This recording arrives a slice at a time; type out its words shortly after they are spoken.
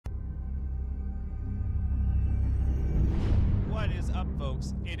What is up,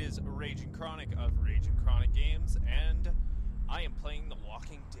 folks? It is Raginkronic of Raginkronic Games, and I am playing The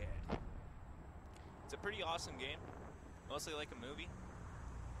Walking Dead. It's a pretty awesome game, mostly like a movie.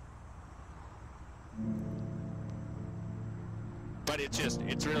 But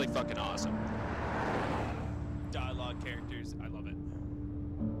it's really fucking awesome. Dialogue, characters, I love it.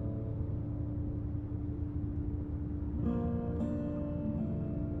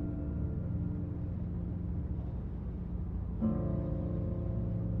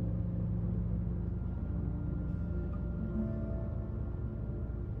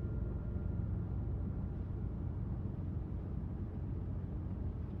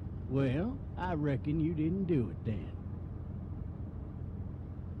 Well, I reckon you didn't do it then.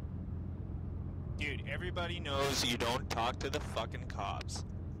 Dude, everybody knows you don't talk to the fucking cops.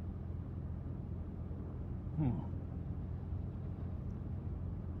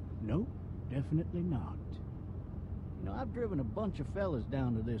 Nope, definitely not. You know, I've driven a bunch of fellas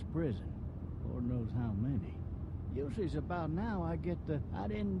down to this prison. Lord knows how many. Usually it's about now I get the, I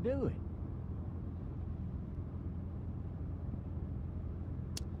didn't do it.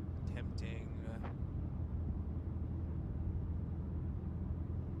 Tempting.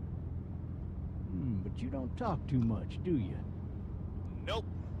 But you don't talk too much, do you? Nope.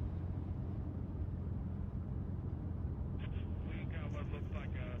 We got what looks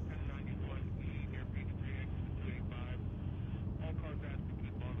like a 1091E near Peachtree, exit 285. All cars asked to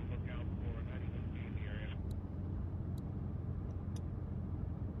keep on the lookout for a 91B in the area.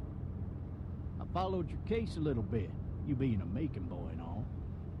 I followed your case a little bit, you being a Macon boy and all.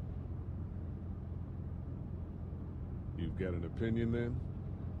 You've got an opinion then?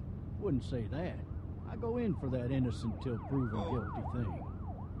 Wouldn't say that. I go in for that innocent till proven guilty thing,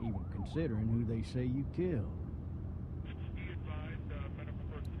 even considering who they say you killed. Be advised, medical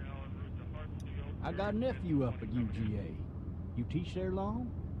personnel en route to Hartsfield. I got a nephew up at UGA. You teach there long?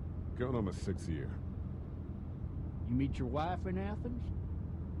 Going on my 6th year. You meet your wife in Athens?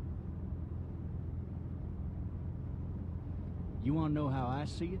 You want to know how I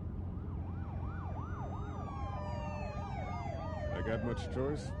see it? I got much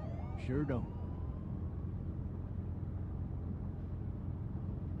choice? Sure don't.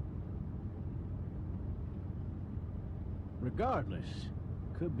 Regardless,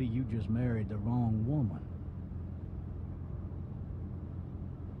 could be you just married the wrong woman.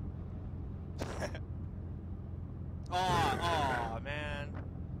 Oh, man.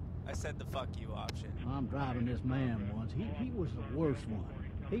 I said the fuck you option. I'm driving this man once. He was the worst one.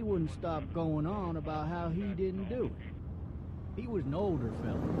 He wouldn't stop going on about how he didn't do it. He was an older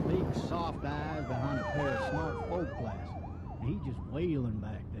fella, big soft eyes behind a pair of smart folk glasses. And he just wailing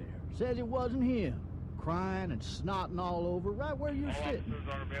back there. Says it wasn't him. Crying and snotting all over right where you're sitting. All officers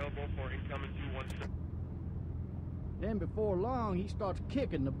are available for incoming 216. Then before long, he starts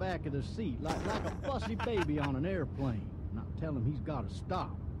kicking the back of the seat like a fussy baby on an airplane. And I tell him he's got to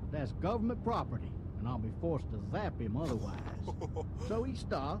stop. That's government property, and I'll be forced to zap him otherwise. So he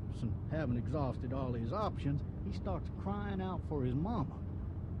stops, and having exhausted all his options, he starts crying out for his mama.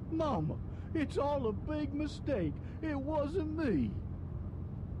 Mama, it's all a big mistake. It wasn't me.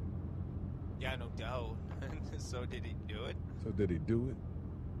 Yeah, no doubt. So did he do it? So did he do it?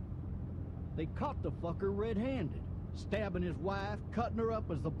 They caught the fucker red-handed, stabbing his wife, cutting her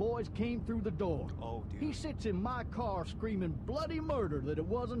up as the boys came through the door. Oh, dude. He sits in my car screaming bloody murder that it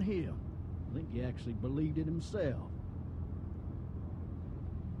wasn't him. I think he actually believed it himself.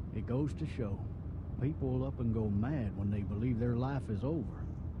 It goes to show, people will up and go mad when they believe their life is over.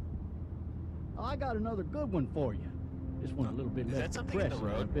 Oh, I got another good one for you. This one a little bit less depressing,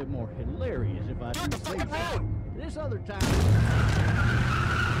 a bit more hilarious if I do say so. This other time...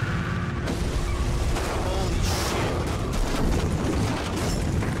 Holy shit.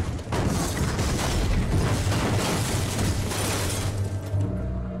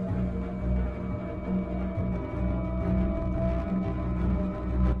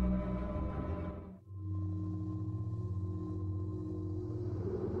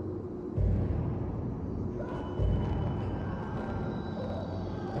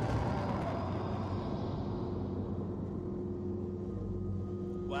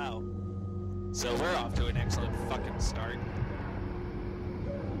 Wow. So we're off to an excellent fucking start.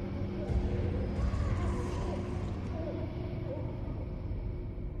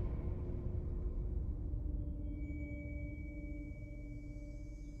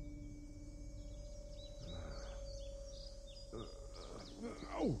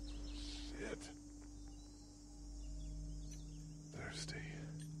 Oh, shit. Thirsty.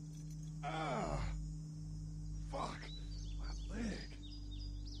 Ah! Fuck. My leg.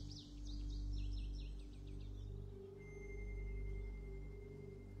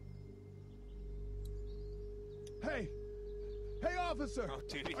 Officer, Oh,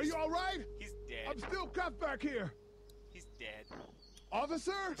 dude, are you all right? He's dead. I'm still cuffed back here. He's dead.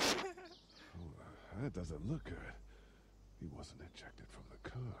 Officer? That doesn't look good. He wasn't ejected from the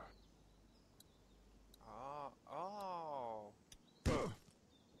car. Oh.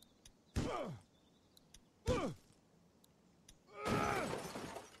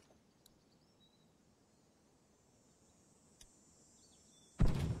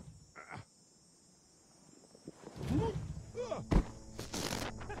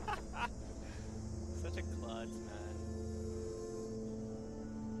 Such a klutz, man.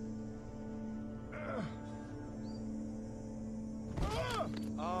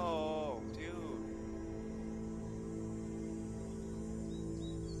 Oh, dude.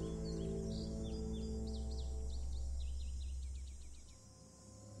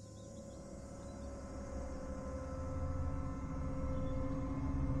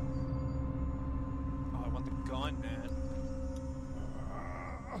 Oh, I want the gun, man.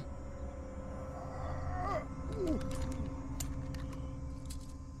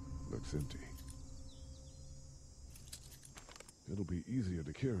 Looks empty. It'll be easier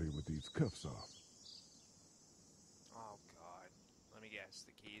to carry with these cuffs off. Oh, God. Let me guess.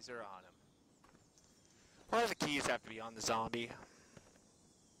 The keys are on him. Why do the keys have to be on the zombie?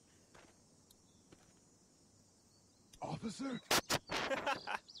 Officer?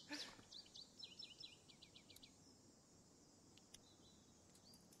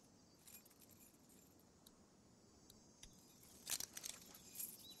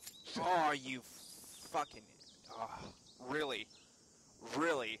 Oh, you fucking... Oh, really?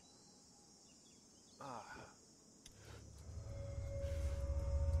 Really? Ah.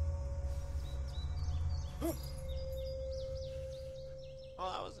 Well,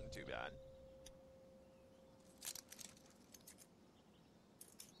 that wasn't too bad.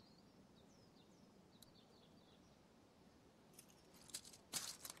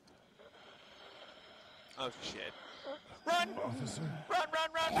 Oh, shit. Run! Officer? Run, run,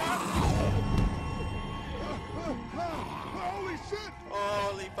 run, run! Holy shit!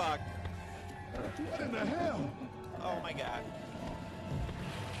 Holy fuck. What in the hell? Oh my god.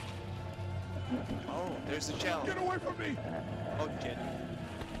 Oh, there's the shell. Get away from me! Oh, shit.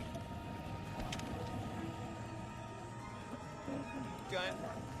 Gun.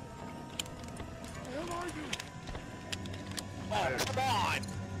 What am I doing? Oh, come on!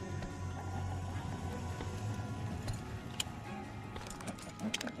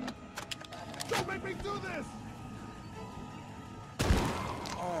 Don't make me do this!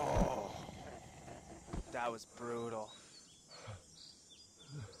 Oh. That was brutal.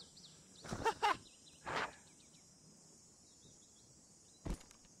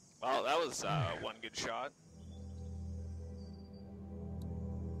 Well, that was one good shot.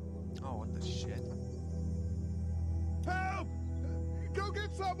 Oh, what the shit? Help! Go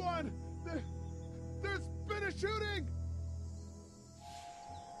get someone! There's been a shooting!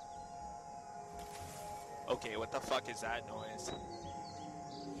 Okay, what the fuck is that noise?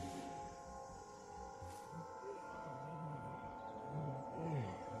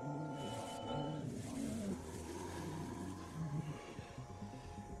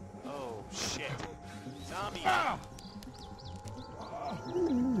 Oh, shit. Zombie! Ah!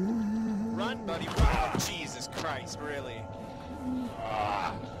 Run, buddy, run! Jesus Christ, really?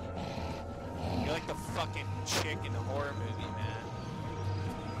 You're like the fucking chick in the horror movie, man.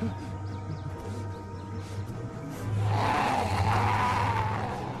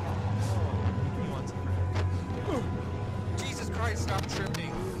 He wants a friend. Jesus Christ, stop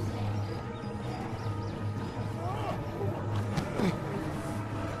tripping.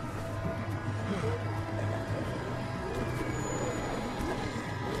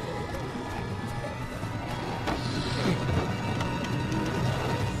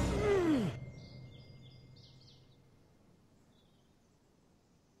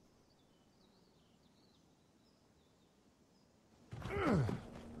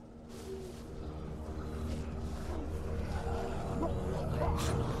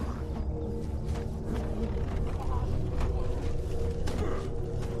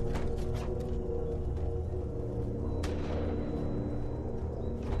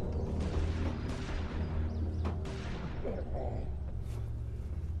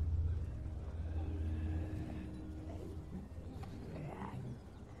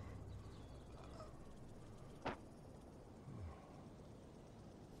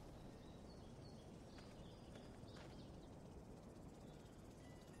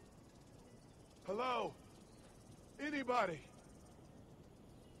 Hello? Anybody?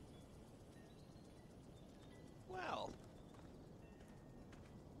 Well,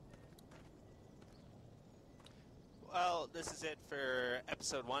 well, this is it for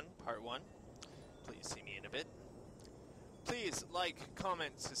episode 1, part 1. Please see me in a bit. Please like,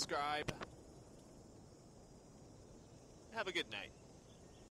 comment, subscribe. Have a good night.